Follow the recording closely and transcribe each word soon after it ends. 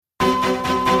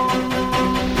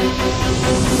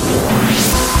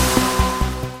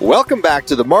Welcome back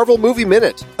to the Marvel Movie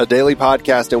Minute, a daily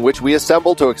podcast in which we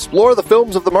assemble to explore the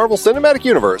films of the Marvel Cinematic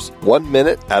Universe, 1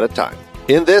 minute at a time.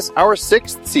 In this, our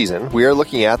 6th season, we are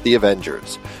looking at The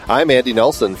Avengers. I'm Andy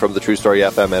Nelson from the True Story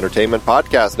FM Entertainment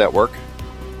Podcast Network.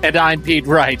 And I'm Pete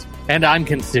Wright, and I'm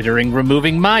considering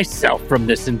removing myself from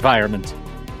this environment.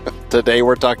 Today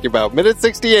we're talking about Minute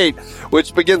 68,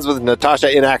 which begins with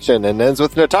Natasha in action and ends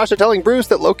with Natasha telling Bruce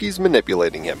that Loki's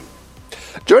manipulating him.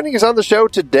 Joining us on the show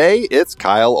today, it's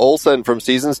Kyle Olson from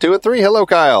Seasons 2 and 3. Hello,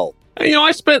 Kyle.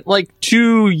 I spent like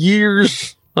 2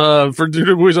 years for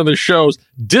doing movies on the shows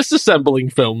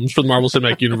disassembling films from the Marvel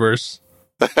Cinematic Universe.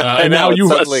 And now you've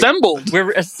assembled.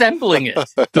 We're assembling it.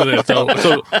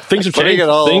 So things have changed.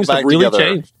 Things have really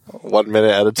changed. 1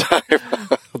 minute at a time.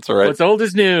 That's right. What's old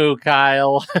is new,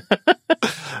 Kyle.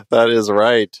 That is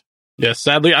right. Yes,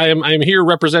 sadly, I am here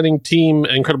representing Team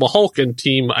Incredible Hulk and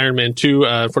Team Iron Man 2.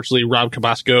 Unfortunately, Rob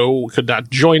Cabasco could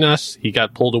not join us. He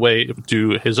got pulled away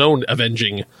to his own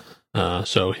avenging.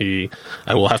 So I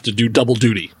will have to do double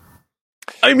duty.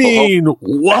 I mean,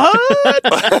 what?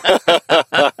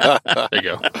 There you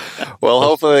go. Well,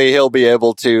 hopefully he'll be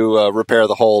able to repair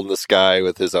the hole in the sky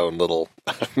with his own little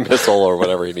missile or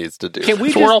whatever he needs to do. Can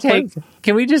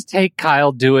we just take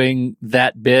Kyle doing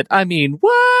that bit? I mean,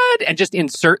 what? And just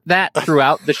insert that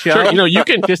throughout the show? Sure, you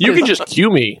can just cue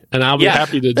me, and I'll be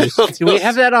happy to just... Do we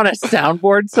have that on a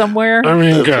soundboard somewhere? I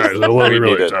mean, guys, what are we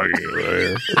really talking about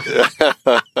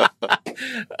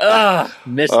here?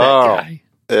 Missed that guy.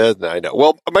 I know.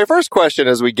 Well, my first question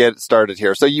as we get started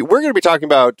here. So we're going to be talking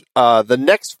about the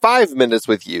next 5 minutes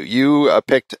with you. You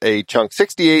picked a chunk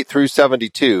 68 through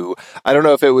 72. I don't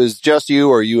know if it was just you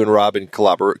or you and Rob in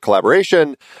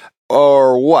collaboration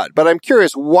or what, but I'm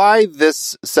curious, why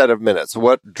this set of minutes?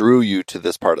 What drew you to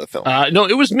this part of the film? No,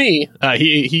 it was me.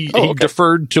 He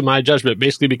deferred to my judgment,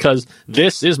 basically because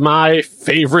this is my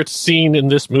favorite scene in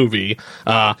this movie,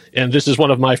 and this is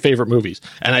one of my favorite movies.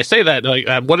 And I say that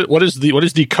what is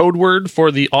the code word for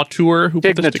the auteur who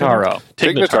put this together?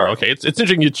 Tignataro. Okay, it's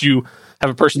interesting that you have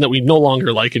a person that we no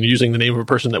longer like and using the name of a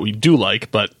person that we do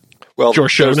like, but. Well, it's your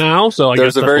show now, so I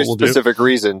guess there's a very specific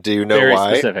reason. Do you know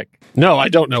why? Very specific. No, I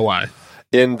don't know why.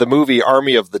 In the movie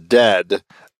Army of the Dead, there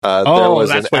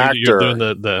was an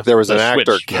actor. There was an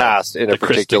actor cast in a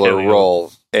particular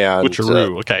role, and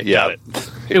Witcheroo. Okay, got it.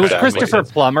 It was Christopher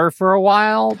Plummer for a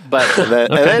while, but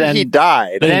and then he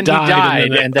died. Then he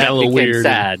died, and that became weird.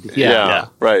 Sad. Yeah,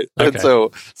 right. Okay.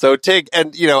 And so Tig,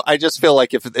 and I just feel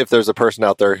like if there's a person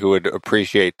out there who would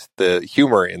appreciate the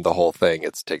humor in the whole thing,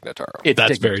 it's Tig Notaro.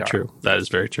 That's very true. That is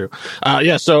very true.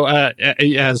 So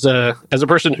as a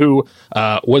person who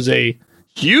was a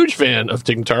huge fan of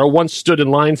Tig Notaro, once stood in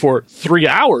line for 3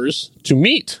 hours to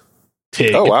meet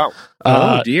Tig. Oh, wow.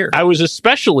 Oh, dear. I was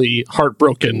especially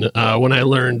heartbroken when I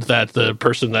learned that the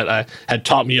person that I had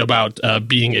taught me about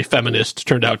being a feminist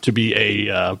turned out to be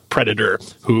a predator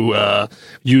who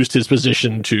used his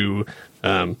position to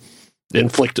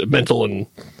inflict mental and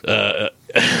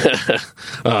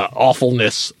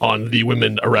awfulness on the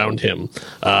women around him.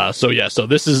 So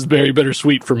this is very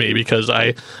bittersweet for me because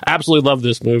I absolutely love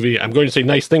this movie. I'm going to say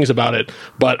nice things about it,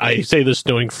 but I say this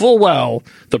knowing full well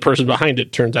the person behind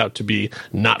it turns out to be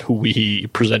not who he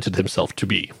presented himself to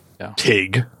be. Yeah.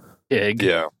 Tig.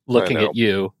 Yeah. Looking at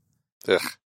you. Ugh.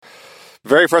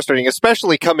 Very frustrating,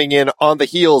 especially coming in on the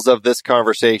heels of this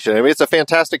conversation. I mean, it's a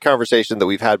fantastic conversation that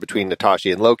we've had between Natasha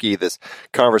and Loki, this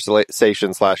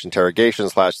conversation / interrogation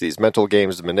 / these mental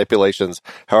games, manipulations,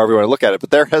 however you want to look at it. But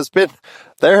there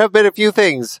have been a few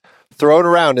things thrown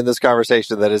around in this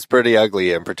conversation that is pretty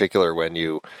ugly, in particular when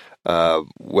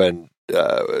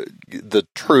the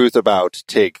truth about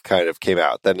Tig kind of came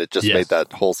out. Then it just made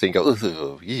that whole scene go, Let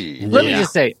me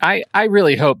just say, I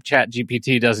really hope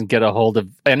ChatGPT doesn't get a hold of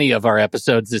any of our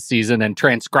episodes this season and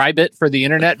transcribe it for the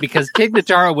internet, because Tig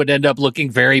Notaro would end up looking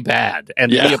very bad.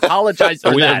 And we apologize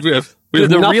for that. To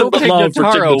the real Tig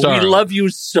Notaro, we love you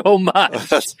so much.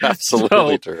 That's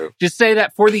absolutely true. Just say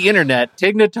that for the internet.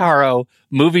 Tig Notaro,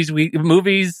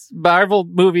 Marvel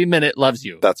Movie Minute loves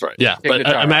you. That's right. Yeah, but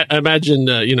imagine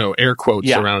air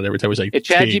quotes around every time we say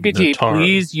ChatGPT,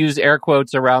 please use air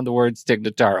quotes around the words Tig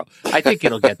Notaro. I think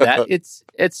it'll get that. It's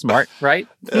smart, right?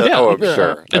 I'm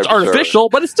sure. It's artificial,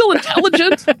 but it's still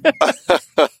intelligent.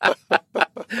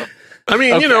 I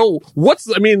mean,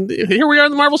 here we are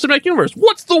in the Marvel Cinematic Universe.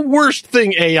 What's the worst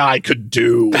thing AI could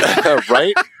do?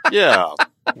 Right? Yeah,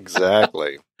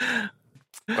 exactly.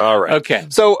 All right. Okay.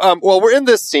 So, well, we're in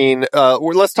this scene.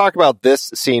 Let's talk about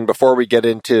this scene before we get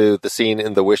into the scene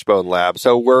in the Wishbone Lab.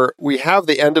 So we have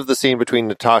the end of the scene between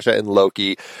Natasha and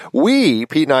Loki.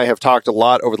 Pete and I have talked a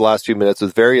lot over the last few minutes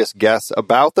with various guests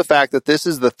about the fact that this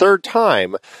is the third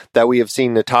time that we have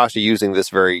seen Natasha using this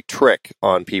very trick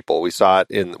on people. We saw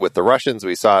it with the Russians.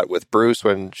 We saw it with Bruce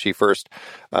when she first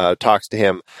talks to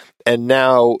him. And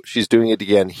now she's doing it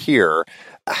again here.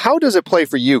 How does it play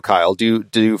for you, Kyle? Do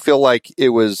you feel like it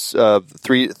was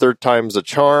third time's a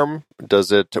charm?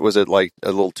 Was it like a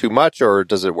little too much, or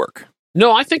does it work?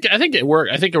 No, I think it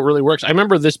worked. I think it really works. I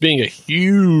remember this being a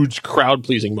huge crowd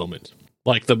pleasing moment,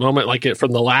 like the moment, like it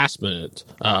from the last minute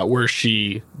where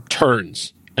she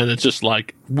turns. And it's just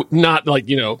like, not like,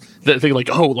 that thing like,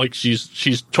 oh, like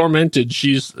she's tormented,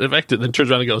 she's affected, then turns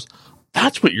around and goes,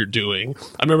 that's what you're doing.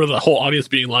 I remember the whole audience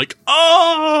being like,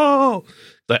 oh,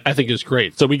 I think it's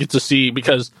great. So we get to see,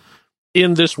 because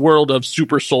in this world of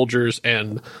super soldiers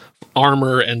and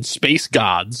armor and space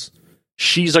gods,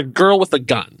 she's a girl with a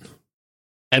gun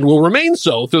and will remain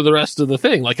so through the rest of the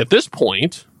thing. Like at this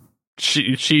point,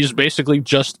 she's basically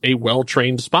just a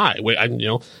well-trained spy.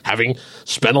 Having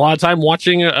spent a lot of time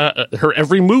watching her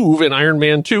every move in Iron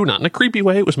Man 2, not in a creepy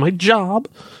way. It was my job.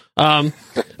 Like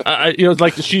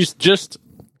she's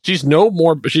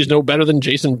no better than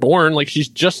Jason Bourne. Like she's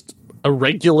just a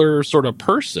regular sort of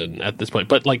person at this point.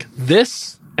 But like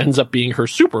this ends up being her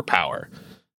superpower,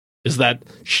 is that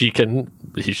she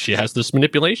has this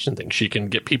manipulation thing. She can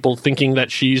get people thinking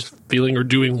that she's feeling or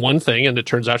doing one thing, and it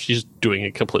turns out she's doing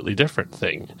a completely different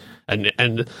thing.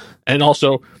 And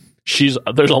also she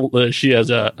has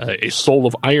a soul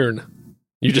of iron.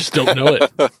 You just don't know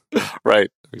it.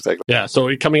 Right. Exactly. Yeah.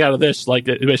 So coming out of this, like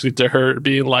basically to her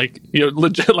being like,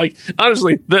 legit, like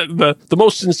honestly, the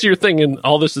most sincere thing in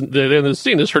all this, the end of the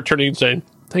scene is her turning and saying,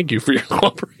 "Thank you for your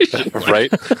cooperation." Like,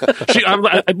 right.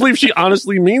 I believe she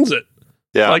honestly means it.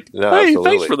 Yeah. Like, no, hey, absolutely.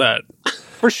 thanks for that.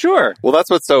 For sure. Well, that's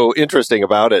what's so interesting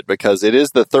about it, because it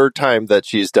is the third time that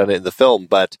she's done it in the film.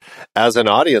 But as an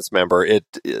audience member,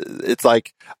 it's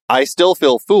like I still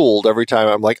feel fooled every time.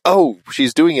 I'm like, oh,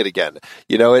 she's doing it again.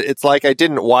 It's like I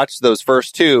didn't watch those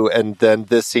first two, and then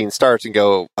this scene starts and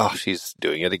go, oh, she's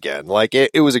doing it again. Like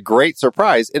it was a great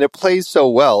surprise, and it plays so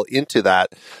well into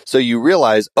that. So you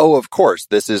realize, oh, of course,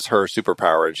 this is her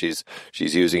superpower, and she's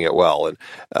using it well. And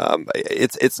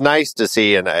it's nice to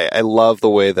see, and I love the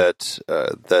way that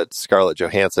Scarlett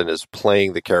Johansson is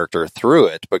playing the character through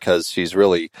it, because she's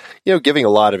really, giving a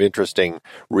lot of interesting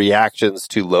reactions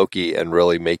to Loki and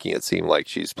really making it seem like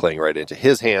she's playing right into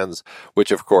his hands,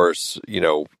 which of course,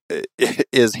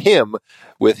 is him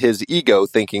with his ego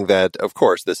thinking that, of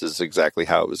course, this is exactly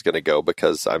how it was going to go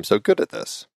because I'm so good at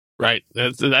this. Right.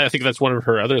 I think that's one of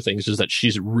her other things, is that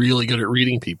she's really good at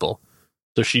reading people.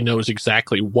 So she knows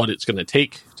exactly what it's going to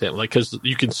take to, like, because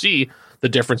you can see the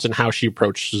difference in how she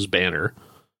approaches Banner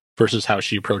versus how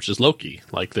she approaches Loki.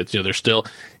 Like that, there's still,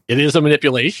 it is a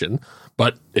manipulation,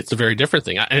 but it's a very different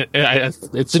thing.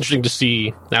 It's interesting to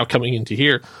see now coming into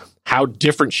here how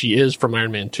different she is from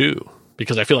Iron Man 2,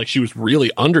 because I feel like she was really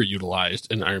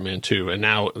underutilized in Iron Man 2, and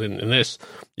now in this,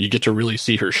 you get to really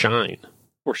see her shine.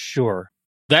 For sure.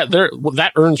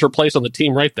 That earns her place on the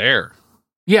team right there.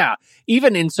 Yeah,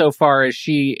 even insofar as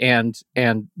she and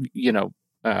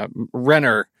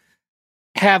Renner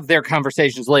have their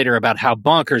conversations later about how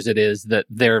bonkers it is that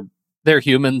they're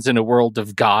humans in a world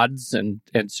of gods and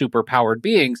superpowered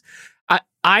beings.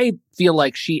 I feel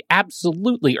like she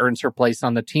absolutely earns her place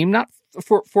on the team, not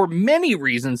for many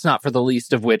reasons, not for the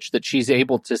least of which that she's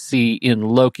able to see in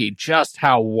Loki just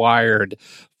how wired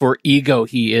for ego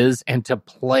he is, and to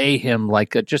play him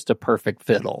like just a perfect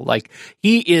fiddle. Like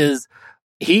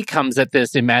he comes at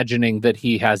this imagining that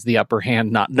he has the upper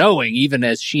hand, not knowing, even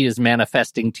as she is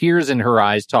manifesting tears in her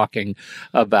eyes, talking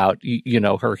about,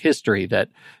 her history, that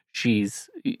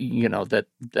she's,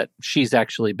 that she's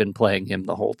actually been playing him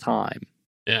the whole time.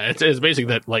 Yeah, it's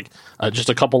basically that, like,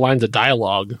 just a couple lines of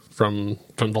dialogue from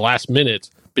the last minute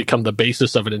become the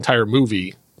basis of an entire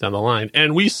movie down the line,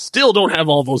 and we still don't have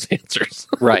all those answers.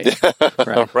 Right.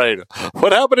 Right.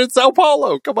 What happened in Sao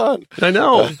Paulo? Come on. I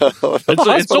know.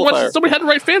 It's so much. Somebody had to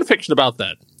write fan fiction about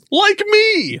that. Like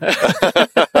me.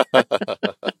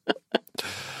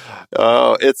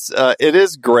 Oh, it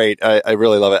is great. I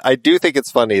really love it. I do think it's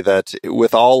funny that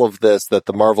with all of this, that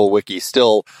the Marvel Wiki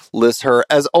still lists her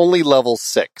as only level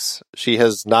 6. She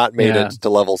has not made it to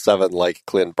level 7 like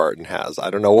Clint Barton has. I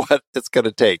don't know what it's going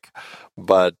to take,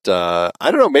 but I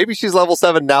don't know. Maybe she's level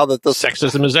 7 now that the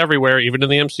sexism is everywhere, even in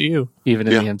the MCU. Even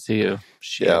in the MCU.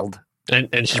 Shield. Yeah.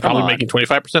 And she's probably making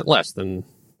 25% less than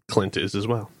Clint is as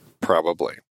well.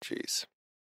 Probably. Jeez.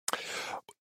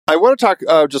 I want to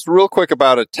talk just real quick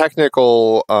about a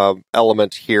technical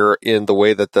element here in the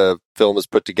way that the film is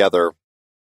put together.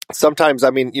 Sometimes,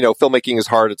 filmmaking is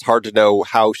hard. It's hard to know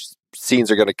how scenes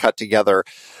are going to cut together.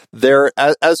 There,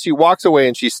 as she walks away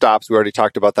and she stops, we already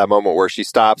talked about that moment where she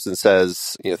stops and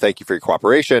says, thank you for your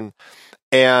cooperation.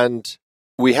 And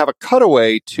we have a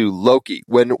cutaway to Loki.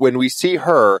 When we see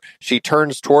her, she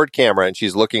turns toward camera and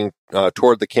she's looking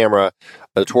toward the camera,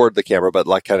 but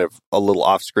like kind of a little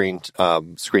off screen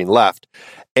left.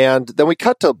 And then we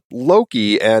cut to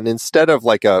Loki, and instead of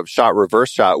like a reverse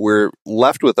shot, we're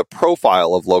left with a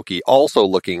profile of Loki also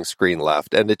looking screen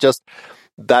left. And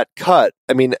that cut,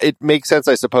 it makes sense,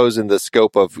 I suppose, in the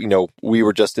scope of, we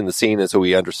were just in the scene, and so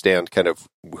we understand kind of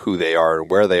who they are and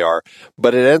where they are.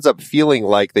 But it ends up feeling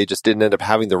like they just didn't end up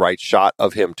having the right shot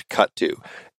of him to cut to.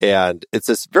 And it's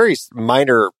this very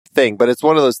minor thing, but it's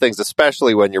one of those things,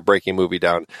 especially when you're breaking a movie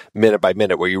down minute by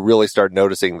minute, where you really start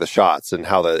noticing the shots and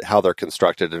how they're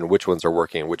constructed and which ones are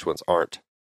working and which ones aren't.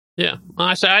 Yeah,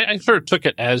 I sort of took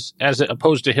it as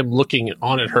opposed to him looking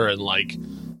on at her in like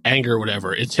anger or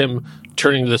whatever. It's him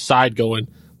turning to the side, going,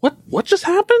 "What just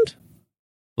happened?"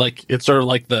 Like it's sort of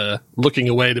like the looking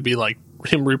away to be like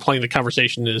him replaying the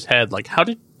conversation in his head. Like, how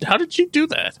did you do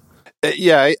that?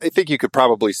 Yeah, I think you could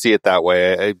probably see it that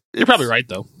way. You're probably right,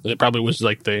 though. It probably was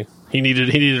like he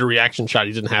needed a reaction shot.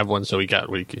 He didn't have one, so he got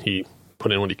what he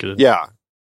put in what he could. Yeah.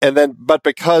 And then, but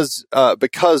because of,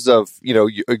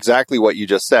 exactly what you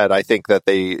just said, I think that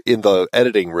in the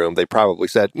editing room, they probably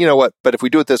said, you know what, but if we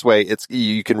do it this way,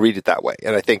 you can read it that way.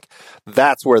 And I think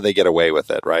that's where they get away with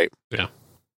it, right? Yeah.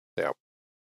 Yeah.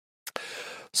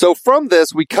 So from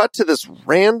this, we cut to this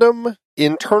random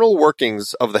internal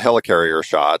workings of the helicarrier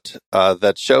shot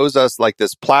that shows us like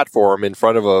this platform in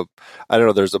front of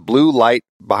there's a blue light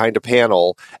behind a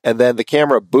panel, and then the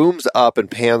camera booms up and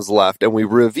pans left, and we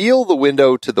reveal the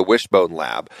window to the Wishbone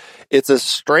lab. It's a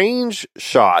strange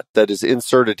shot that is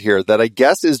inserted here that I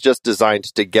guess is just designed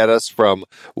to get us from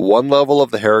one level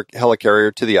of the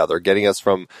helicarrier to the other, getting us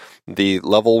from the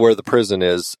level where the prison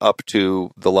is up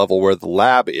to the level where the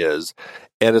lab is.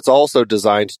 And it's also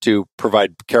designed to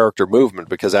provide character movement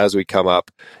because as we come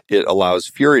up, it allows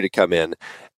Fury to come in.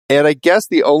 And I guess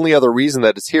the only other reason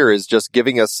that it's here is just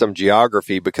giving us some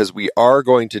geography, because we are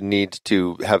going to need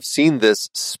to have seen this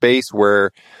space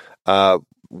where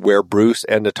Bruce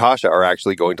and Natasha are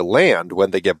actually going to land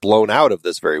when they get blown out of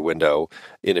this very window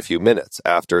in a few minutes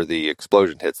after the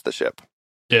explosion hits the ship.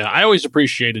 Yeah, I always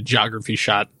appreciate a geography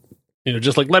shot.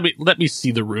 Just like let me see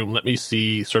the room, let me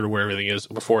see sort of where everything is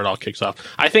before it all kicks off.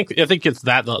 I think it's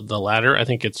that the latter. I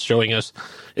think it's showing us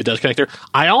it does connect there.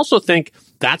 I also think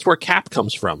that's where Cap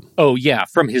comes from. Oh yeah,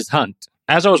 from his hunt.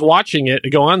 As I was watching it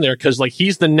go on there, because like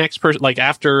he's the next person. Like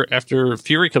after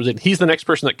Fury comes in, he's the next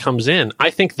person that comes in.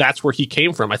 I think that's where he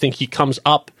came from. I think he comes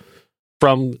up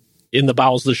from in the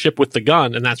bowels of the ship with the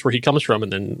gun, and that's where he comes from.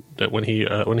 And then when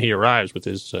he arrives with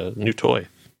his new toy.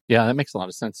 Yeah, that makes a lot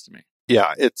of sense to me.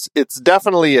 Yeah, it's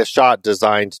definitely a shot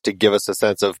designed to give us a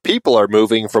sense of people are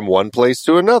moving from one place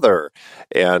to another.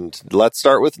 And let's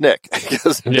start with Nick,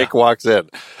 because Nick walks in.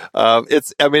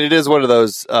 It is one of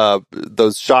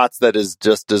those shots that is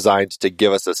just designed to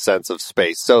give us a sense of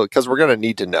space. So, because we're going to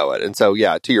need to know it. And so,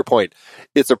 yeah, to your point,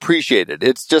 it's appreciated.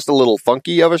 It's just a little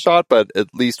funky of a shot, but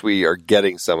at least we are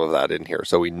getting some of that in here.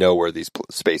 So we know where these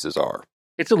spaces are.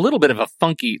 It's a little bit of a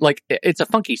funky, it's a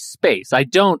funky space. I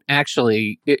don't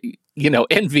actually,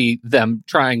 envy them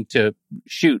trying to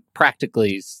shoot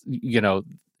practically,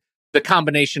 the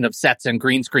combination of sets and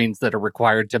green screens that are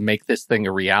required to make this thing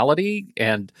a reality.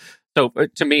 And so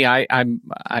to me,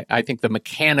 I think the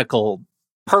mechanical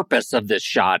purpose of this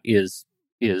shot is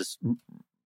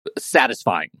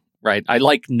satisfying, right? I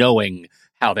like knowing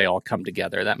how they all come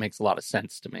together. That makes a lot of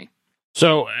sense to me.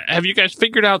 So, have you guys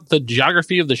figured out the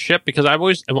geography of the ship? Because I'm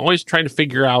always trying to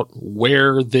figure out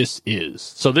where this is.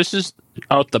 So this is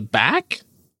out the back?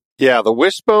 Yeah, the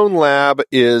Wishbone lab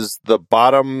is the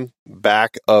bottom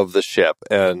back of the ship,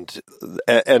 and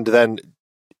then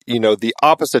the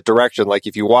opposite direction. Like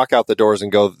if you walk out the doors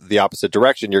and go the opposite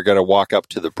direction, you're going to walk up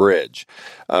to the bridge,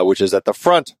 which is at the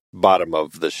front bottom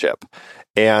of the ship.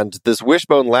 And this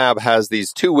Wishbone lab has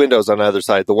these two windows on either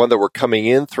side. The one that we're coming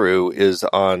in through is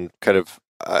on kind of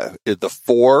the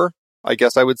fore, I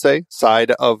guess I would say,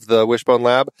 side of the Wishbone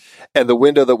lab. And the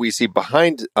window that we see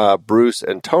behind Bruce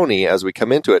and Tony as we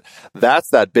come into it, that's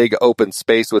that big open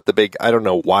space with the big, I don't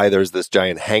know why there's this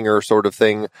giant hangar sort of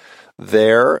thing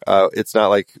there. It's not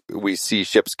like we see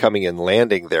ships coming and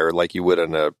landing there like you would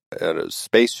in a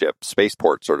spaceship,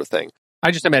 spaceport sort of thing. I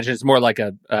just imagine it's more like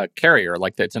a carrier,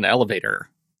 like it's an elevator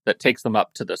that takes them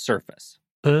up to the surface.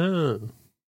 Oh.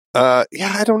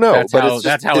 Yeah, I don't know.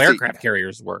 That's how aircraft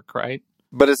carriers work, right?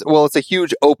 But it's a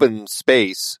huge open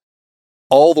space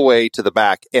all the way to the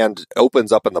back and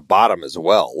opens up in the bottom as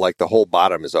well. Like the whole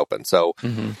bottom is open. So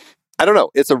I don't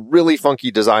know. It's a really funky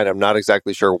design. I'm not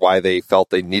exactly sure why they felt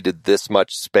they needed this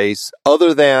much space,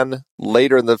 other than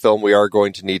later in the film, we are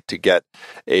going to need to get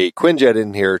a Quinjet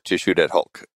in here to shoot at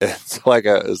Hulk. It's like,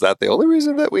 is that the only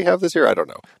reason that we have this here? I don't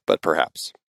know, but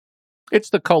perhaps. It's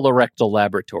the colorectal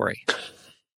laboratory.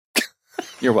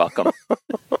 You're welcome.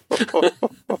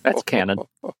 That's canon.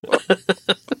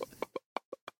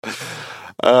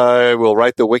 I will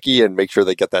write the wiki and make sure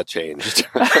they get that changed.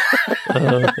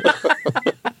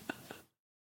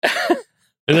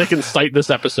 And they can cite this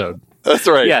episode. That's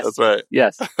right. Yes. That's right.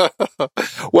 Yes.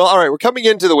 Well, all right. We're coming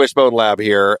into the Wishbone Lab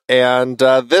here, and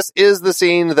this is the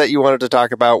scene that you wanted to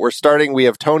talk about. We're starting. We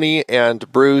have Tony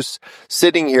and Bruce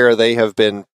sitting here. They have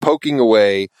been poking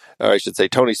away, or I should say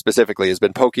Tony specifically has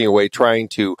been poking away, trying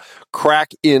to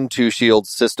crack into S.H.I.E.L.D.'s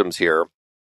systems here.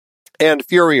 And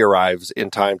Fury arrives in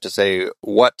time to say,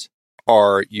 "What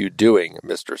are you doing,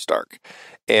 Mr. Stark?"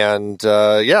 And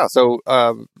how do you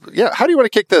want to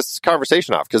kick this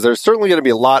conversation off? Because there's certainly going to be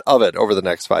a lot of it over the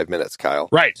next 5 minutes, Kyle.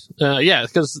 Right.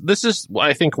 Because this is,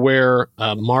 I think, where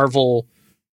Marvel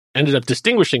ended up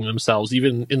distinguishing themselves,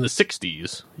 even in the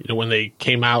 60s, when they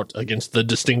came out against the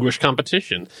distinguished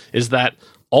competition, is that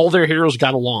all their heroes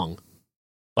got along.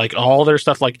 Like, all their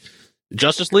stuff, like,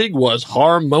 Justice League was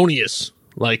harmonious.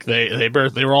 Like they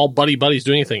were all buddies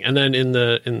doing anything. And then in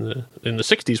the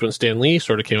 60s, when Stan Lee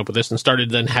sort of came up with this and started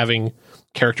then having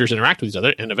characters interact with each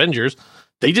other, and Avengers,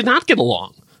 they did not get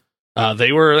along.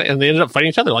 They ended up fighting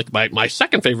each other. Like my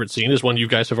second favorite scene is one you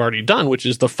guys have already done, which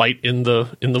is the fight in the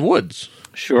woods.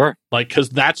 Sure. Like, because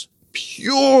that's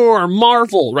pure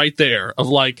Marvel right there, of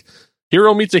like,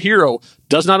 hero meets a hero,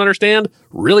 does not understand,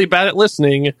 really bad at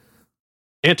listening,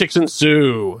 antics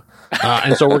ensue.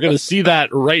 And so we're going to see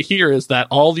that right here, is that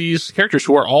all these characters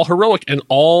who are all heroic and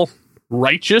all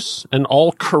righteous and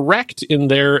all correct in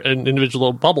their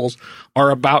individual bubbles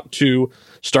are about to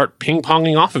start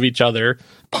ping-ponging off of each other,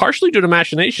 partially due to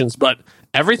machinations, but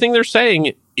everything they're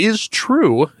saying is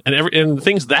true, and the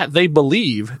things that they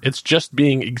believe, it's just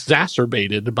being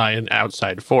exacerbated by an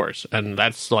outside force. And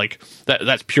that's like,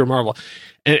 that's pure Marvel.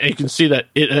 And you can see that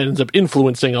it ends up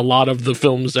influencing a lot of the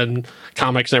films and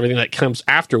comics and everything that comes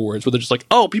afterwards, where they're just like,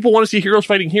 oh, people want to see heroes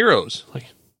fighting heroes. Like,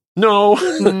 no,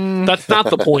 that's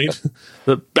not the point.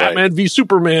 The Batman v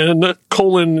Superman :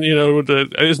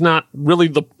 is not really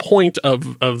the point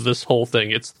of this whole thing.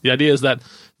 It's the idea is that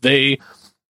they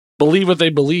believe what they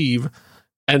believe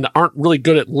and aren't really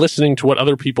good at listening to what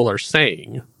other people are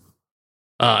saying.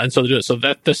 And so they do it. So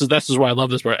this is why I love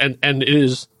this part. And it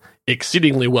is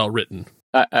exceedingly well written.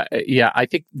 I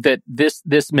think that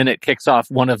this minute kicks off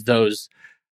one of those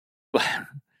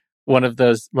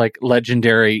like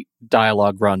legendary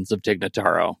dialogue runs of Tig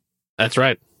Notaro. That's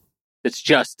right. It's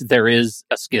just, there is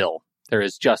a skill. There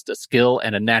is just a skill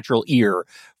and a natural ear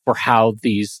for how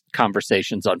these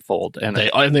conversations unfold. And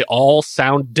they all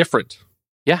sound different.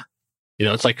 Yeah.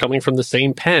 It's like coming from the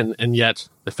same pen, and yet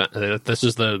this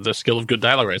is the skill of good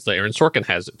dialogue writers. Aaron Sorkin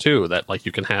has it too, that like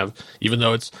you can have, even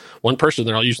though it's one person,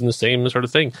 they're all using the same sort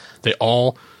of thing. They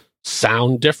all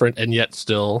sound different, and yet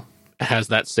still has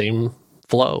that same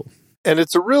flow. And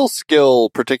it's a real skill,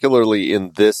 particularly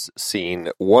in this scene,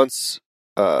 once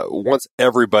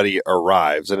everybody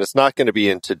arrives, and it's not going to be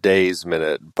in today's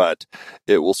minute, but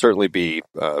it will certainly be,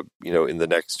 in the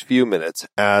next few minutes,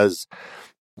 as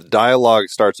dialogue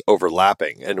starts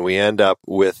overlapping, and we end up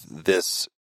with this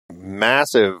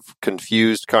massive,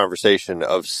 confused conversation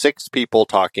of 6 people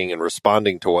talking and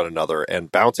responding to one another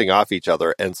and bouncing off each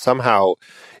other, and somehow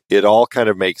it all kind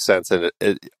of makes sense, and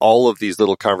all of these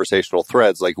little conversational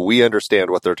threads, like, we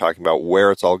understand what they're talking about, where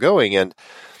it's all going, and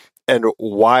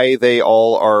why they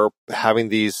all are saying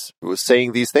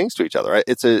these things to each other.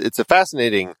 It's a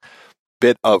fascinating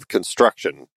bit of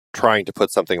construction, trying to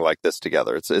put something like this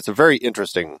together. It's a very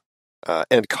interesting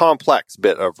and complex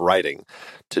bit of writing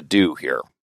to do here.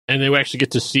 And they actually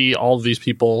get to see all of these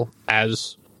people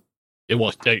as,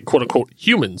 quote unquote,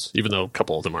 humans, even though a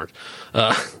couple of them aren't.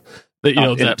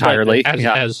 Entirely.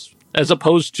 As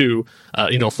opposed to,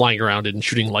 flying around and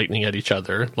shooting lightning at each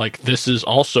other. Like, this is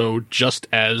also just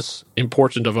as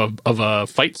important of a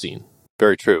fight scene.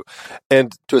 Very true.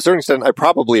 And to a certain extent, I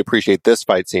probably appreciate this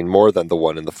fight scene more than the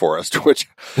one in the forest, which,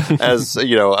 as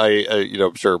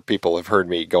I'm sure people have heard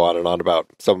me go on and on about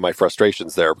some of my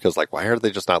frustrations there, because, like, why are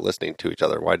they just not listening to each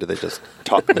other? Why do they just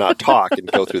not talk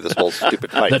and go through this whole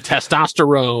stupid fight? The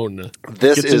testosterone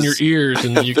gets in your ears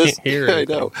and you can't hear it.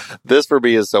 I know. This, for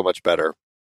me, is so much better.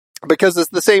 because it's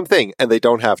the same thing, and they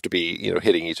don't have to be,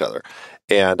 hitting each other.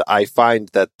 And I find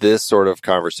that this sort of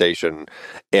conversation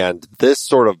and this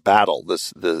sort of battle,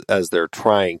 as they're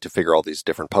trying to figure all these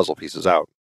different puzzle pieces out,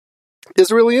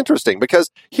 is really interesting,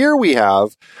 because here we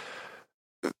have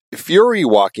Fury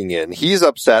walking in. He's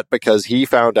upset because he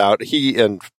found out he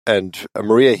and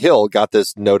Maria Hill got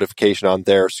this notification on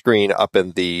their screen up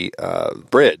in the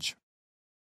bridge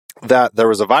that there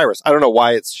was a virus. I don't know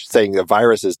why it's saying a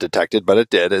virus is detected, but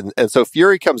it did. And so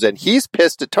Fury comes in. He's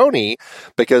pissed at Tony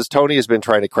because Tony has been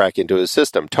trying to crack into his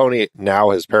system. Tony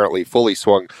now has apparently fully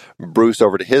swung Bruce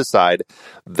over to his side.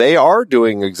 They are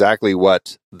doing exactly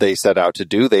what they set out to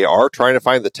do. They are trying to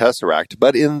find the Tesseract,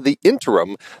 but in the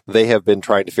interim, they have been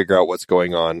trying to figure out what's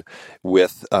going on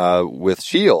with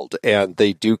S.H.I.E.L.D. And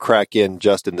they do crack in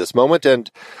just in this moment.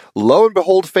 And lo and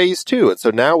behold, phase 2. And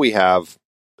so now we have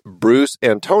Bruce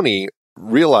and Tony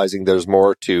realizing there's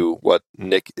more to what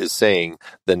Nick is saying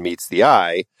than meets the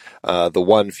eye, the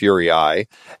one Fury eye.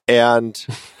 And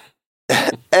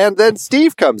then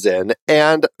Steve comes in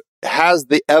and has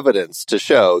the evidence to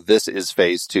show this is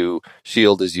phase 2.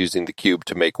 S.H.I.E.L.D. is using the cube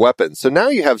to make weapons. So now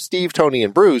you have Steve, Tony,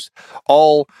 and Bruce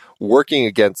all working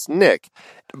against Nick.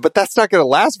 But that's not going to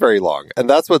last very long. And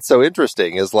that's what's so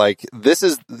interesting is this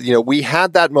is, we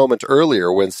had that moment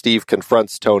earlier when Steve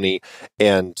confronts Tony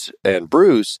and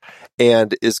Bruce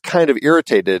and is kind of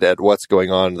irritated at what's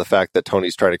going on, the fact that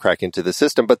Tony's trying to crack into the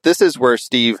system. But this is where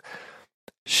Steve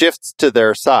shifts to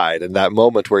their side. And that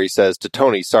moment where he says to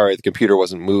Tony, sorry, the computer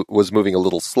was moving a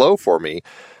little slow for me.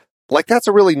 That's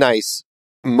a really nice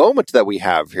moment that we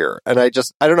have here. And I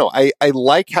don't know. I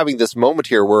like having this moment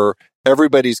here where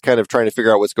everybody's kind of trying to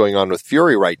figure out what's going on with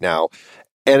Fury right now.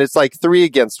 And it's 3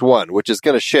 against 1, which is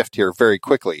going to shift here very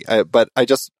quickly. But I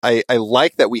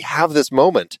like that we have this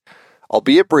moment,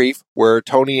 albeit brief, where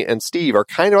Tony and Steve are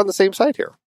kind of on the same side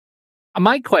here.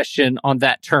 My question on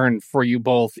that turn for you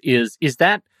both is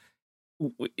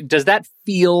does that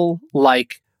feel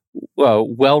like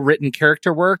well-written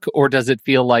character work, or does it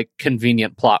feel like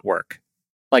convenient plot work?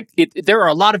 There are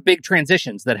a lot of big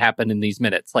transitions that happen in these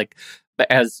minutes.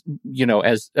 As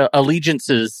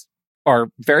allegiances are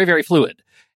very, very fluid.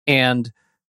 And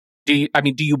do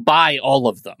you buy all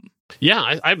of them?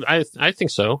 Yeah, I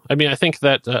think so. I think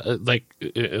that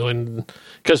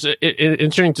because it's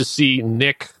interesting to see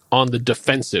Nick on the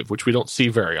defensive, which we don't see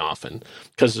very often.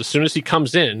 Because as soon as he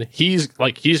comes in, he's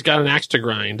got an axe to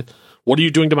grind. What are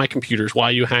you doing to my computers? Why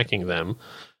are you hacking them?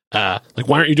 Why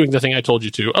aren't you doing the thing I told you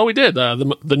to? Oh, we did.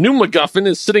 The new MacGuffin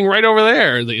is sitting right over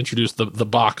there. They introduced the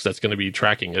box that's going to be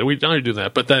tracking it. We don't do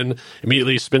that. But then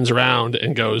immediately spins around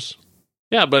and goes,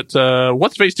 yeah, but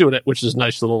what's phase 2 in it? Which is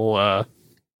nice little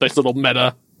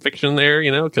meta fiction there,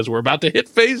 because we're about to hit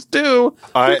phase 2.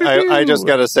 I just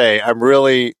got to say, I'm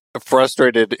really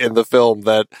frustrated in the film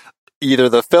that either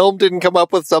the film didn't come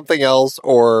up with something else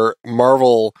or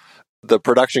Marvel, the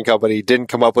production company, didn't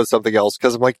come up with something else,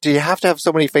 because I'm do you have to have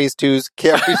so many phase 2s?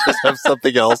 Can't we just have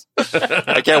something else?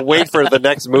 I can't wait for the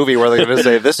next movie where they're going to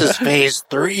say, this is phase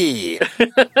 3.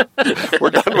 We're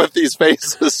done with these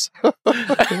phases.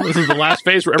 This is the last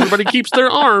phase where everybody keeps their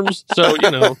arms. So,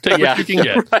 take what you can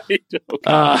get. Right.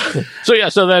 Okay.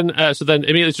 So then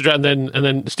immediately, and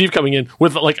then Steve coming in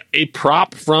with a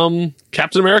prop from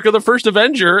Captain America, the First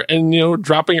Avenger, and,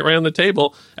 dropping it right on the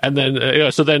table. And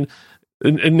then,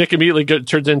 and Nick immediately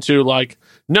turns into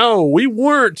no, we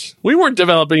weren't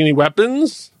developing any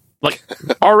weapons.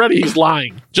 Already he's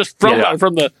lying. Just from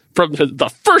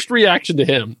the first reaction to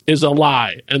him is a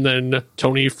lie. And then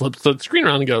Tony flips the screen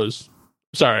around and goes,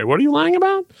 sorry, what are you lying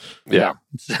about? Yeah.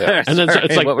 And then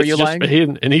it's what were you lying?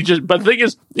 And he just, but the thing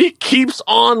is, he keeps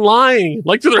on lying.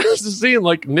 To the rest of the scene,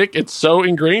 Nick, it's so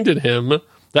ingrained in him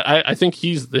that I think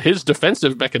his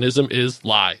defensive mechanism is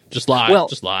lie. Just lie.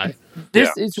 Just lie. This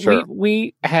is sure.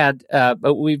 We've had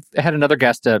another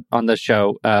guest on the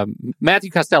show, Matthew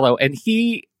Costello, and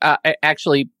he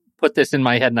actually put this in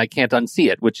my head, and I can't unsee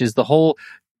it, which is the whole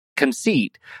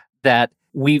conceit that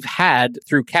we've had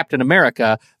through Captain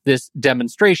America, this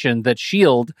demonstration that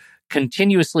S.H.I.E.L.D.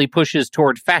 continuously pushes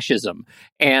toward fascism,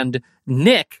 and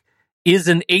Nick is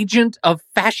an agent of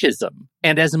fascism.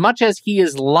 And as much as he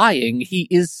is lying, he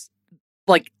is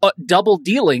double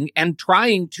dealing and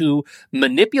trying to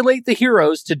manipulate the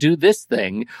heroes to do this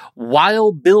thing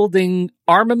while building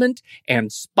armament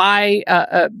and spy,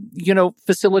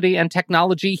 facility and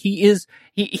technology. He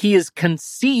is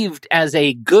conceived as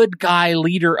a good guy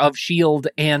leader of S.H.I.E.L.D.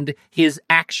 and his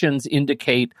actions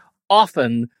indicate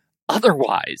often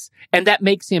otherwise. And that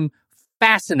makes him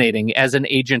fascinating as an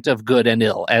agent of good and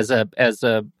ill, as a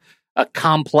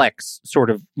complex sort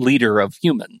of leader of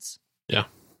humans. Yeah.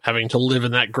 Having to live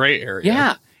in that gray area.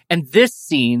 Yeah. And this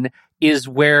scene is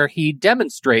where he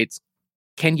demonstrates,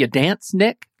 can you dance,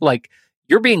 Nick? Like,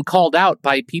 you're being called out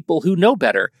by people who know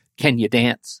better. Can you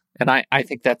dance? And I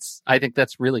think that's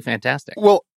really fantastic.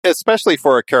 Well, especially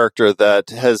for a character that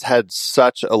has had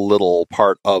such a little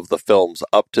part of the films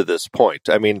up to this point.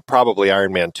 I mean, probably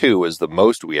Iron Man 2 is the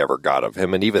most we ever got of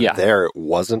him, and even there, it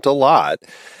wasn't a lot.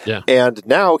 Yeah. And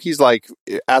now he's like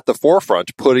at the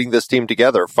forefront putting this team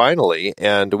together finally,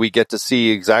 and we get to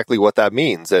see exactly what that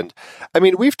means. And I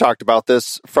mean, we've talked about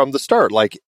this from the start,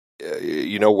 like,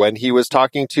 when he was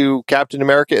talking to Captain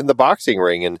America in the boxing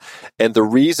ring and the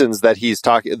reasons that he's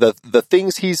talking, the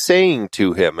things he's saying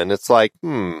to him. And it's like,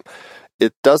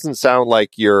 it doesn't sound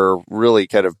like you're really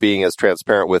kind of being as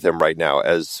transparent with him right now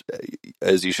as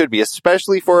you should be,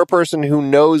 especially for a person who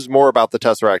knows more about the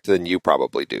Tesseract than you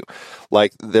probably do.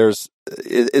 Like,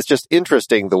 it's just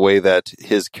interesting the way that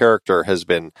his character has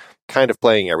been kind of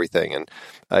playing everything. And,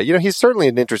 he's certainly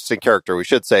an interesting character. We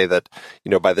should say that,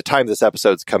 by the time this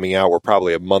episode's coming out, we're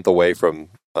probably a month away from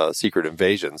Secret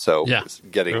Invasion. So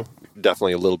getting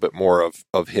definitely a little bit more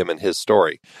of him and his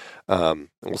story.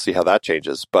 We'll see how that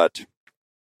changes. But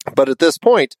at this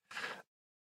point,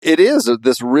 it is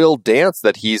this real dance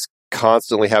that he's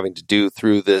constantly having to do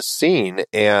through this scene.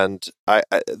 And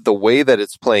the way that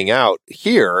it's playing out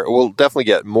here, we'll definitely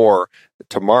get more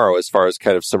tomorrow as far as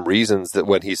kind of some reasons that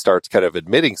when he starts kind of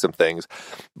admitting some things.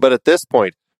 But at this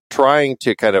point, trying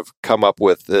to kind of come up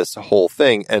with this whole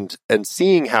thing and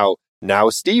seeing how now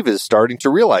Steve is starting to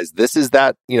realize this is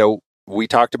that, we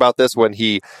talked about this when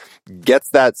he gets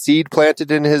that seed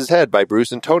planted in his head by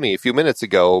Bruce and Tony a few minutes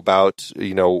ago about,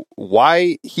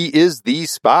 why he is the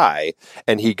spy,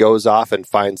 and he goes off and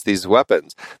finds these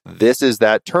weapons. This is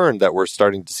that turn that we're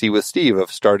starting to see with Steve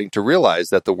of starting to realize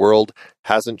that the world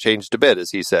hasn't changed a bit,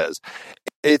 as he says.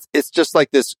 It's just like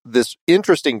this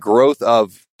interesting growth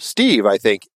of Steve, I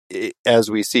think,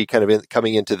 as we see kind of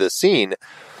coming into this scene.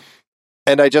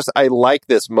 And I like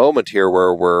this moment here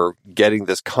where we're getting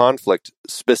this conflict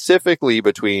specifically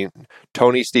between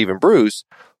Tony, Steve, and Bruce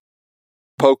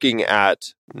poking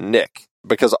at Nick,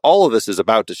 because all of this is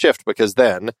about to shift, because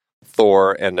then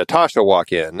Thor and Natasha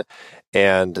walk in,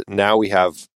 and now we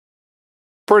have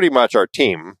pretty much our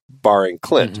team, barring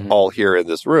Clint, all here in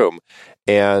this room.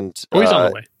 And he's on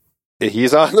the way.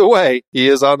 He's on the way. He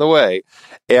is on the way.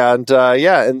 And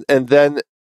and then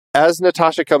as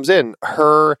Natasha comes in,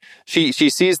 she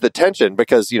sees the tension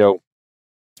because,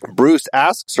 Bruce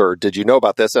asks her, did you know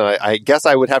about this? And I guess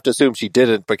I would have to assume she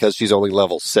didn't because she's only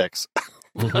level 6.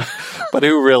 But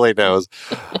who really knows?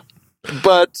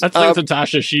 But that's like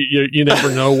Natasha. You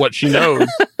never know what she knows.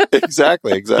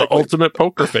 Exactly. The ultimate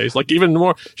poker face. Like, even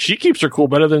more, she keeps her cool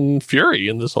better than Fury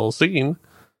in this whole scene.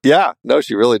 Yeah, no,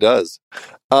 she really does.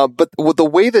 But the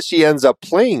way that she ends up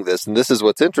playing this, and this is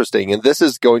what's interesting, and this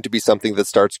is going to be something that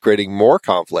starts creating more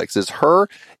conflicts, is her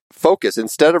focus,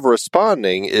 instead of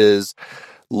responding, is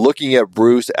looking at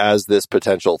Bruce as this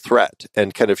potential threat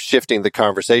and kind of shifting the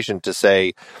conversation to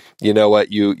say, you know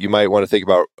what, you might want to think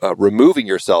about removing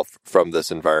yourself from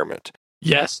this environment.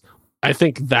 Yes. I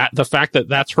think that the fact that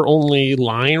that's her only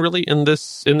line really in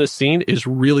this scene is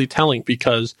really telling,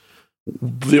 because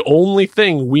the only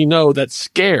thing we know that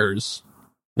scares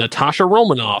Natasha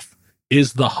Romanoff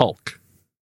is the Hulk.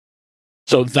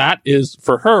 So that is,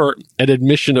 for her, an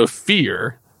admission of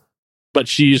fear, but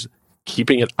she's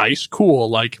keeping it ice cool,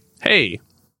 like, hey,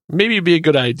 maybe it'd be a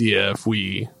good idea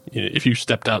if you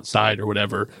stepped outside or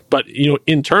whatever. But,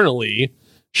 internally,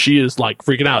 she is like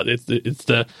freaking out.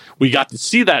 We got to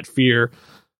see that fear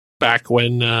back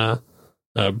when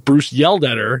Bruce yelled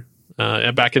at her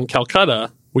back in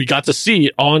Calcutta. We got to see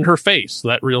it on her face,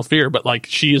 that real fear. But like,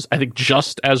 she is, I think,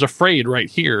 just as afraid right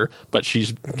here, but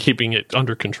she's keeping it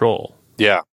under control.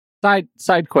 Yeah.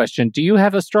 Side question: do you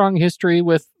have a strong history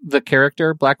with the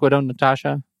character Black Widow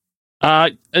Natasha?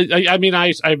 I mean,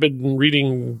 I've been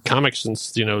reading comics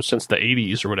since the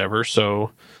 80s or whatever.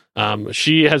 So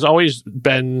she has always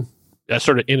been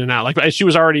sort of in and out. Like, she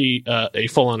was already a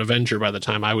full-on Avenger by the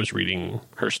time I was reading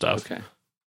her stuff. Okay.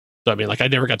 So I mean, like, I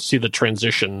never got to see the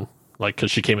transition. Like,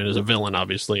 because she came in as a villain,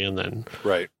 obviously, and then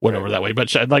went over that way. But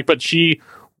she,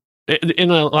 in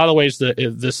a lot of ways,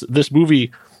 this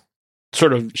movie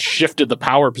sort of shifted the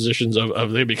power positions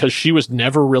of because she was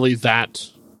never really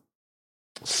that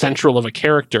central of a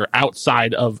character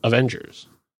outside of Avengers.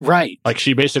 Right. Like,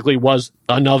 she basically was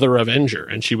another Avenger,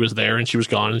 and she was there and she was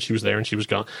gone, and she was there and she was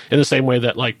gone. In the same way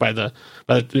that, like, when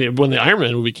the Iron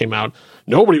Man movie came out,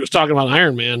 nobody was talking about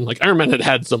Iron Man. Like, Iron Man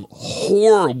had some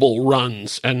horrible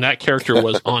runs, and that character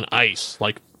was on ice.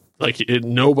 Like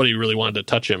nobody really wanted to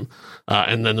touch him,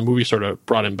 and then the movie sort of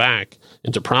brought him back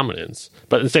into prominence.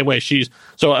 But in the same way,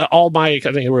 all my, I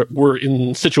think we're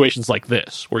in situations like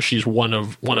this where she's one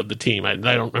of the team. I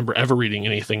don't remember ever reading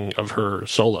anything of her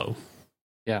solo.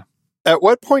 Yeah. At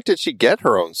what point did she get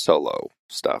her own solo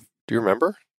stuff? Do you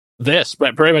remember?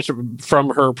 But very much from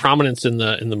her prominence in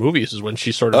the movies is when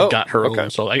she sort of got her own.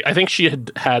 So I think she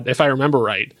had, if I remember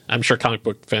right, I'm sure comic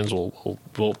book fans will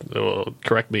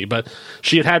correct me, but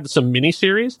she had some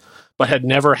miniseries, but had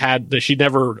never had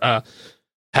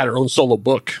had her own solo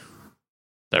book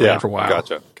that ran for a while.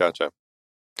 Gotcha.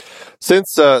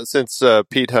 Since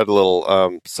Pete had a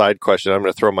little side question, I'm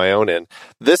going to throw my own in.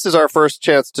 This is our first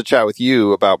chance to chat with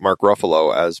you about Mark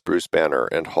Ruffalo as Bruce Banner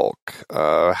and Hulk.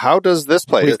 How does this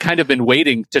play? We've kind of been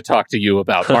waiting to talk to you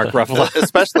about Mark Ruffalo,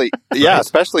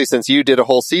 especially since you did a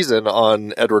whole season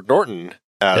on Edward Norton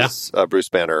as Bruce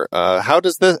Banner. How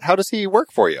does he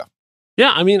work for you?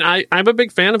 Yeah, I mean, I'm a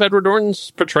big fan of Edward Norton's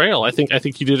portrayal. I think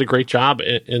he did a great job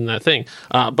in that thing.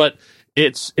 But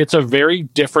it's a very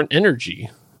different energy.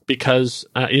 Because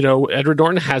Edward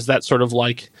Norton has that sort of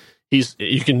like you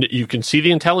can see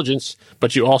the intelligence,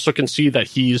 but you also can see that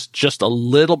he's just a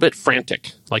little bit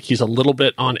frantic, like he's a little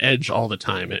bit on edge all the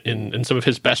time. In some of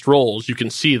his best roles, you can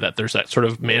see that there's that sort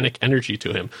of manic energy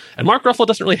to him, and Mark Ruffalo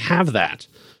doesn't really have that.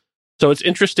 So it's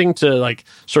interesting to like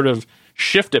sort of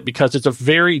shift it because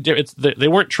it's they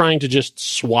weren't trying to just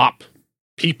swap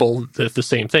people the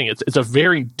same thing. It's a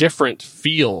very different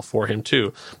feel for him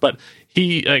too, but.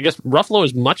 I guess Ruffalo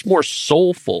is much more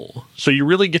soulful, so you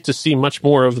really get to see much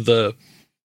more of a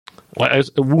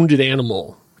wounded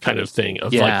animal kind of thing.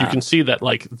 Like you can see that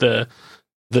like the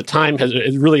time has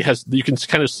you can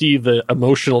kind of see the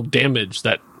emotional damage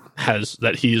that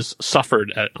he's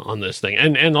suffered on this thing,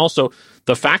 and also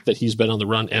the fact that he's been on the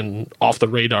run and off the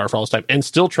radar for all this time and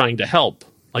still trying to help.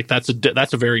 Like that's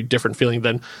a very different feeling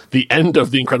than the end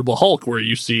of the Incredible Hulk, where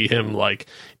you see him like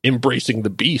embracing the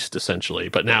beast essentially.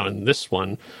 But now in this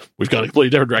one, we've got a completely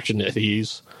different direction. That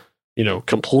he's,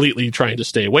 completely trying to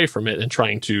stay away from it and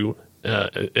trying to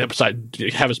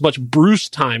have as much Bruce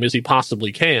time as he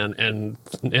possibly can, and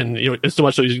it's so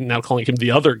much so he's now calling him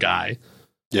the other guy.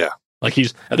 Yeah, like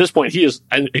he's at this point he has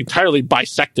entirely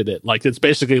bisected it. Like it's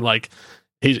basically like.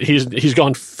 He's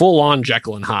gone full on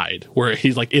Jekyll and Hyde, where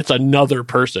he's like, it's another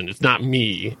person. It's not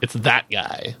me. It's that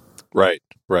guy. Right.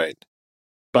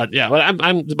 But yeah,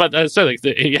 but I said like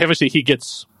obviously he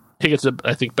gets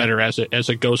I think better as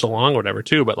it goes along or whatever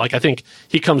too. But like I think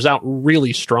he comes out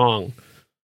really strong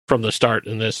from the start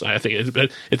in this. I think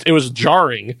it was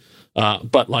jarring,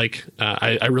 but like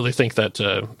I really think that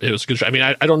it was good. I mean,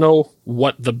 I don't know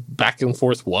what the back and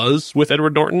forth was with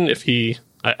Edward Norton. If he.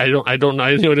 I don't know.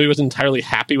 I think he was entirely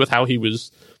happy with how he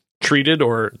was treated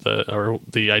or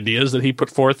the ideas that he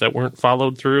put forth that weren't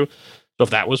followed through. So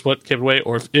if that was what came away,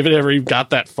 or if it ever even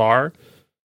got that far.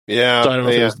 Yeah. So I don't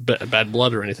know if it was bad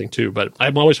blood or anything too, but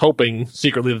I'm always hoping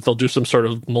secretly that they'll do some sort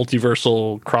of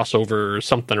multiversal crossover or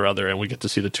something or other, and we get to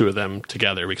see the two of them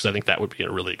together, because I think that would be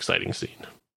a really exciting scene.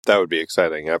 That would be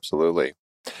exciting. Absolutely.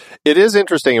 It is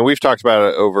interesting, and we've talked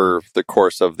about it over the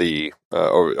course of the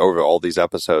over all these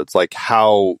episodes, like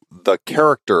how the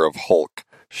character of Hulk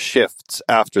shifts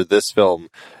after this film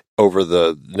over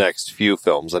the next few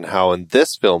films, and how in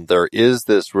this film there is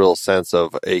this real sense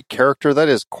of a character that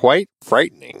is quite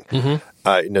frightening.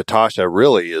 Mm-hmm. Natasha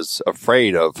really is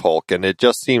afraid of Hulk, and it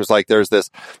just seems like there's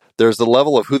a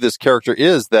level of who this character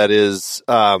is that is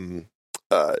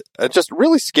just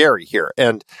really scary here.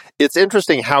 And it's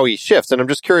interesting how he shifts. And I'm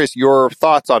just curious your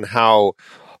thoughts on how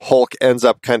Hulk ends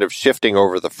up kind of shifting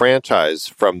over the franchise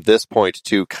from this point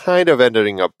to kind of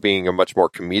ending up being a much more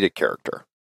comedic character.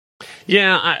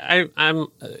 Yeah, I'm.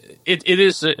 It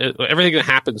is everything that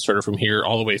happens sort of from here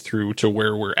all the way through to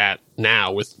where we're at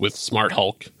now with Smart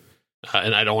Hulk,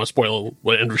 and I don't want to spoil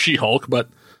what ends with She-Hulk, but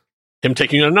him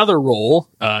taking another role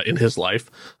in his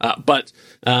life.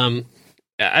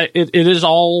 It is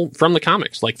all from the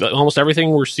comics. Like almost everything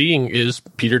we're seeing is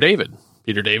Peter David.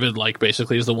 Peter David, like,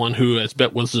 basically is the one who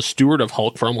was the steward of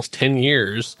Hulk for almost 10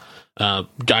 years,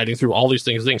 guiding through all these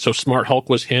things. So Smart Hulk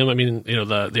was him. I mean,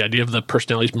 the idea of the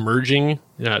personalities merging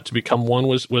to become one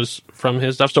was from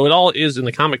his stuff. So it all is in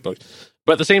the comic book.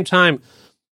 But at the same time,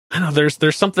 I don't know,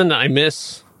 there's something that I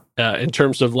miss in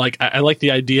terms of, like, I like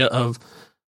the idea of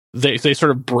they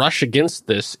sort of brush against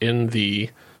this in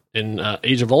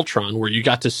Age of Ultron, where you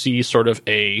got to see sort of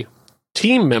a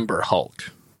team member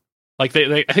Hulk. Like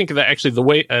I think that actually the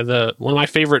way one of my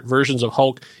favorite versions of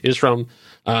Hulk is from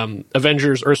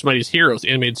Avengers: Earth's Mightiest Heroes, the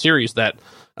animated series. That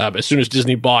as soon as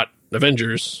Disney bought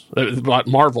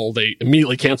Marvel, they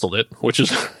immediately canceled it, which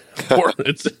is or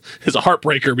it's a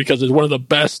heartbreaker because it's one of the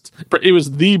best. It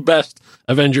was the best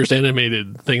Avengers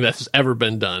animated thing that has ever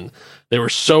been done. They were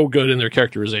so good in their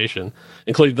characterization,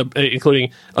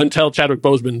 including until Chadwick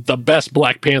Boseman, the best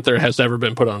Black Panther has ever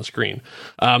been put on screen.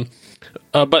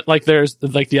 But like there's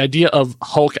like the idea of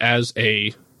Hulk as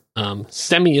a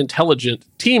semi-intelligent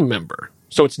team member.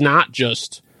 So it's not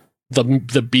just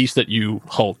the beast that you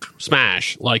Hulk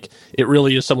smash. Like it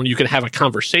really is someone you can have a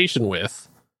conversation with,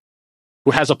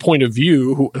 who has a point of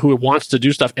view, who wants to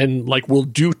do stuff and like will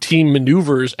do team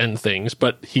maneuvers and things,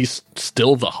 but he's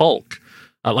still the Hulk.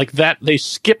 Like that, they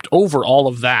skipped over all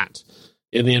of that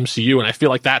in the MCU, and I feel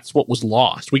like that's what was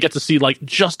lost. We get to see like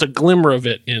just a glimmer of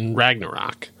it in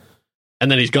Ragnarok, and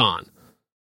then he's gone.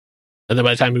 And then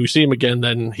by the time we see him again,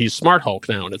 then he's Smart Hulk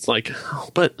now, and it's like, oh,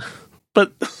 but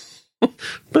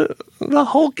the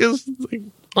Hulk is like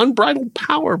unbridled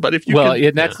power. But if you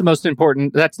that's the most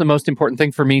important. That's the most important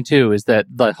thing for me too. Is that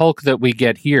the Hulk that we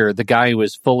get here, the guy who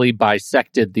has fully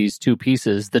bisected these two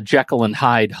pieces, the Jekyll and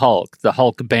Hyde Hulk, the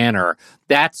Hulk Banner.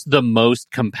 That's the most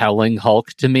compelling Hulk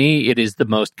to me. It is the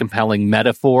most compelling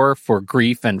metaphor for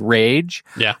grief and rage,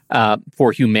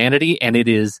 for humanity. And it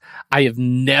is. I have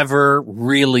never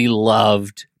really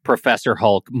loved Professor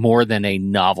Hulk more than a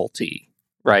novelty.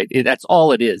 Right. That's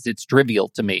all it is. It's trivial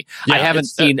to me. Yeah, I haven't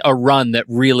seen a run that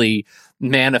really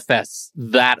manifests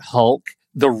that Hulk,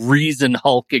 the reason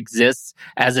Hulk exists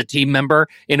as a team member,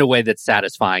 in a way that's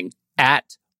satisfying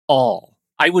at all.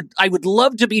 I would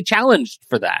love to be challenged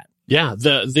for that. Yeah.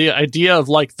 The idea of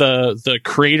like the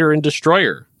creator and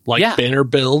destroyer. Like Banner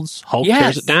builds, Hulk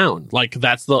tears it down. Like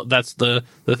that's the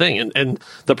thing. And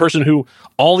the person who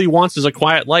all he wants is a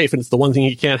quiet life, and it's the one thing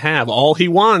he can't have. All he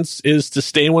wants is to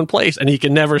stay in one place, and he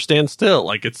can never stand still.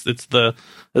 Like it's the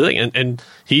thing. And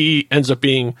he ends up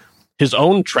being his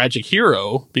own tragic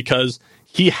hero because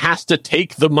he has to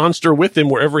take the monster with him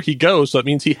wherever he goes. So that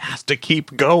means he has to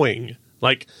keep going.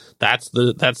 Like that's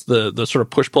the sort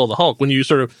of push pull of the Hulk. When you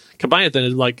sort of combine it, then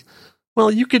it's like, well,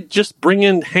 you could just bring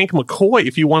in Hank McCoy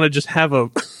if you want to just have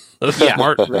a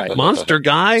smart monster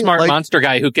guy. Monster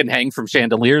guy who can hang from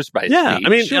chandeliers by speed. I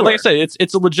mean, like I said,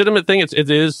 it's a legitimate thing. It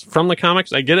is from the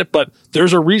comics. I get it, but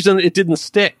there's a reason it didn't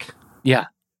stick. Yeah.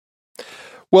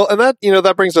 Well, and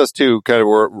that brings us to kind of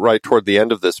right toward the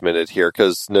end of this minute here,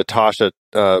 because Natasha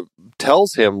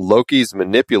tells him Loki's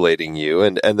manipulating you,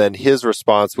 and then his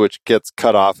response, which gets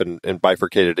cut off and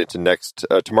bifurcated into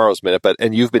tomorrow's minute.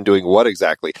 And you've been doing what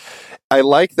exactly? I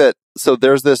like that. So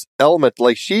there's this element,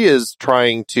 like she's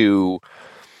trying to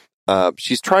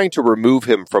remove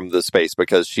him from the space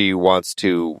because she wants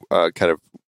to kind of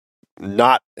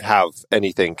not have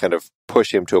anything kind of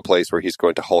push him to a place where he's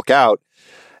going to Hulk out.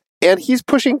 And he's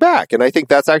pushing back. And I think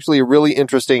that's actually a really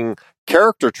interesting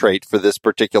character trait for this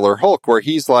particular Hulk, where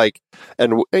he's like,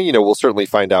 and we'll certainly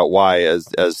find out why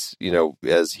as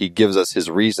he gives us his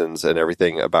reasons and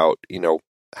everything about,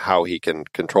 how he can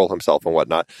control himself and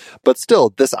whatnot. But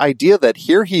still, this idea that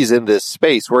here he's in this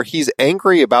space where he's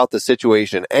angry about the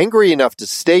situation, angry enough to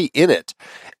stay in it,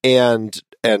 and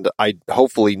I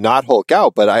hopefully not Hulk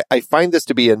out, but I find this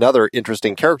to be another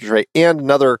interesting character trait and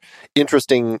another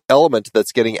interesting element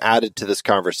that's getting added to this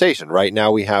conversation. Right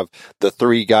now we have the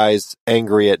three guys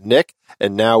angry at Nick,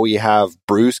 and now we have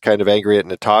Bruce kind of angry at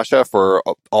Natasha for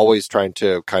always trying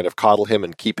to kind of coddle him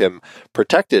and keep him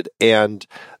protected. And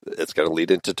it's going to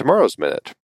lead into tomorrow's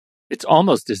minute. It's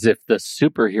almost as if the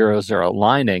superheroes are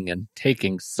aligning and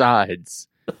taking sides.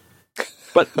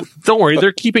 But don't worry,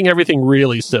 they're keeping everything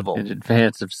really civil. In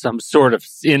advance of some sort of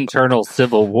internal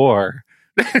civil war.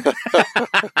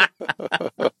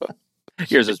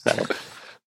 Yours is better.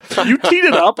 You teed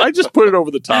it up. I just put it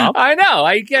over the top. I know.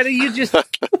 I get it. You just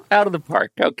out of the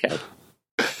park. Okay.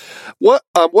 What?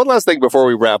 One last thing before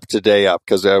we wrap today up,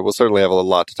 because we'll certainly have a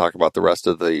lot to talk about the rest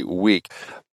of the week.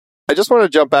 I just want to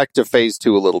jump back to phase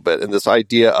 2 a little bit, and this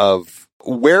idea of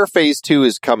where phase 2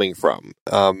 is coming from.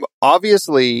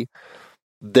 Obviously,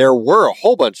 there were a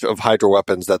whole bunch of Hydra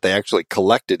weapons that they actually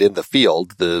collected in the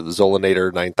field, the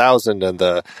Zolanator 9000 and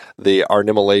the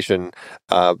Arnimulation,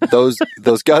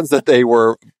 those guns that they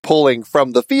were pulling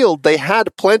from the field. They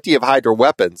had plenty of Hydra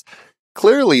weapons.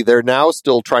 Clearly, they're now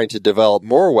still trying to develop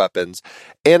more weapons.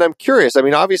 And I'm curious, I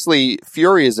mean, obviously,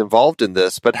 Fury is involved in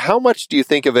this, but how much do you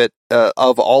think of it,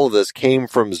 of all of this, came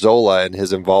from Zola and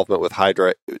his involvement with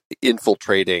Hydra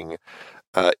infiltrating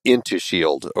into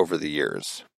S.H.I.E.L.D. over the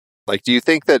years? Like, do you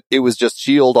think that it was just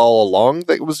S.H.I.E.L.D. all along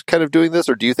that was kind of doing this,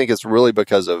 or do you think it's really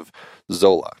because of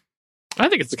Zola? I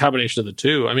think it's a combination of the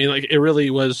two. I mean, like, it really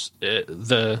was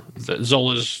the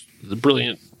Zola's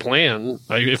brilliant plan,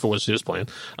 if it was his plan,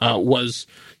 was,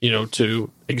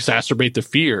 to exacerbate the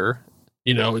fear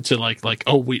to like,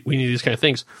 oh, we need these kind of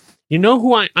things. You know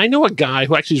who I know a guy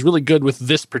who actually is really good with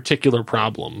this particular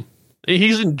problem.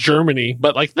 He's in Germany,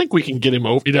 but I think we can get him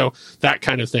over, that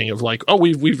kind of thing of like, oh,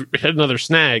 we've hit another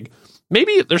snag.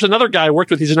 Maybe there's another guy I worked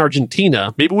with. He's in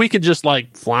Argentina. Maybe we could just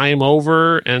like fly him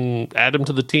over and add him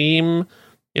to the team.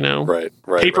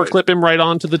 Paperclip him right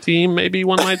onto the team. Maybe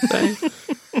one might say.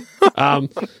 I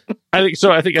think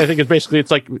so. I think it's basically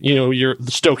it's like you're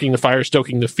stoking the fire,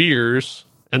 stoking the fears.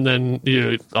 And then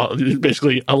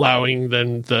basically allowing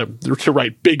them to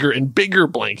write bigger and bigger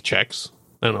blank checks.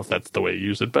 I don't know if that's the way you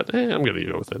use it, but I'm going to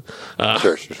go with it.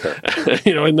 Sure.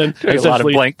 And then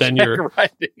essentially, then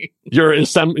you're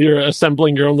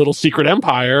assembling your own little secret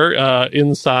empire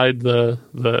inside the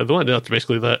one. That's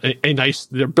basically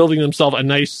they're building themselves a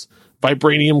nice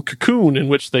vibranium cocoon in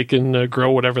which they can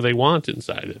grow whatever they want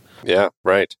inside it. Yeah,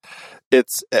 right.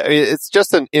 It's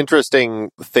just an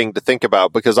interesting thing to think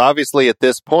about because obviously at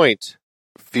this point,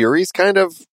 Fury's kind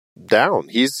of down.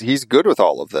 He's good with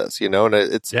all of this, and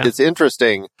it's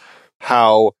interesting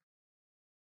how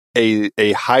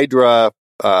a Hydra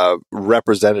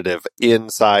representative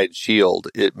inside S.H.I.E.L.D.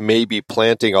 it may be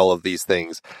planting all of these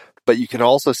things, but you can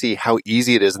also see how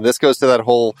easy it is. And this goes to that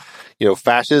whole,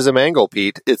 fascism angle,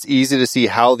 Pete. It's easy to see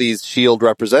how these S.H.I.E.L.D.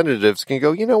 representatives can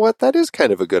go, you know what, that is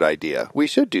kind of a good idea. We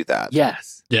should do that.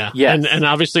 Yes. Yeah. Yes. And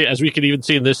obviously, as we could even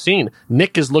see in this scene,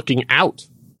 Nick is looking out.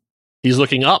 He's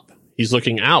looking up. He's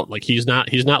looking out. Like he's not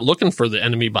looking for the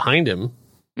enemy behind him.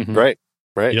 Mm-hmm. Right.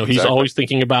 He's always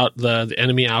thinking about the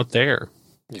enemy out there.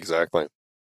 Exactly.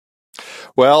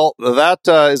 Well, that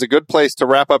is a good place to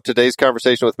wrap up today's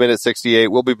conversation with Minute 68.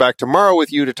 We'll be back tomorrow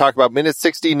with you to talk about Minute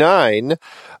 69.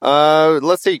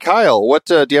 Let's see, Kyle, what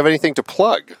do you have anything to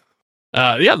plug?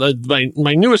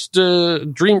 My newest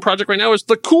dream project right now is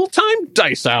the Cool Time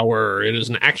Dice Hour. It is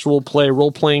an actual play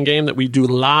role-playing game that we do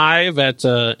live at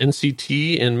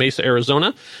NCT in Mesa,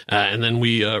 Arizona. And then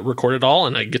we record it all,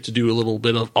 and I get to do a little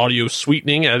bit of audio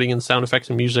sweetening, adding in sound effects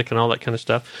and music and all that kind of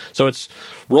stuff. So it's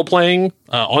role-playing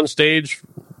on stage,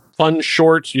 fun,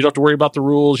 short. You don't have to worry about the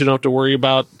rules. You don't have to worry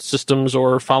about systems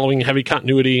or following heavy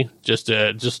continuity. Just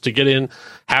to get in,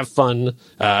 have fun,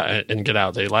 and get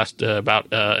out. They last about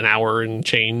an hour and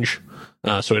change,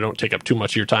 so they don't take up too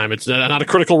much of your time. It's not a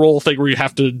Critical Role thing where you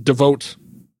have to devote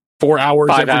 4 hours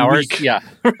 5 every hours. week. Yeah.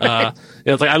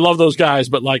 It's like I love those guys,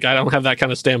 but like I don't have that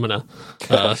kind of stamina.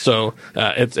 So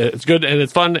it's good and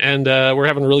it's fun, and we're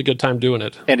having a really good time doing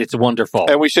it. And it's wonderful.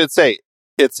 And we should say,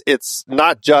 it's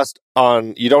not just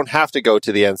on, you don't have to go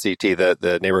to the NCT,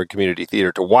 the Neighborhood Community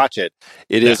Theater, to watch it.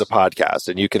 It is a podcast,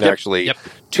 and you can actually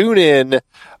tune in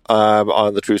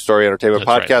on the True Story Entertainment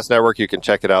Podcast Network. You can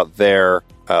check it out there.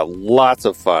 Lots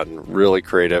of fun, really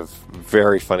creative,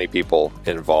 very funny people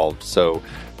involved. So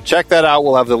check that out.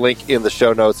 We'll have the link in the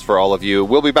show notes for all of you.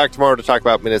 We'll be back tomorrow to talk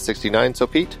about Minute 69. So,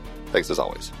 Pete, thanks as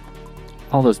always.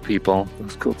 All those people,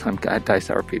 those Cool Time Dice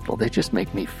Hour people, they just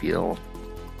make me feel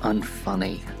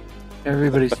unfunny.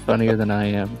 Everybody's funnier than I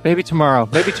am. Maybe tomorrow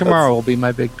will be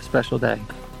my big special day.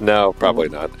 No, probably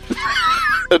not.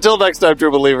 Until next time,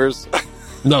 true believers.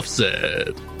 Enough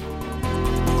said.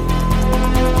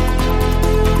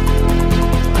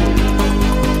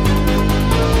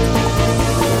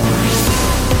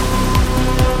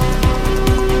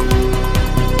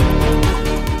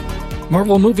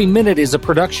 Marvel Movie Minute is a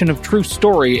production of True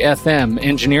Story FM,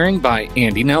 engineering by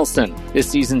Andy Nelson. This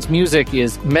season's music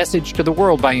is Message to the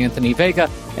World by Anthony Vega,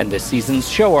 and this season's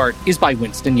show art is by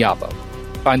Winston Yabo.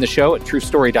 Find the show at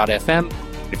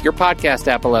truestory.fm. If your podcast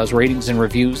app allows ratings and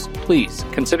reviews, please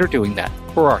consider doing that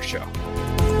for our show.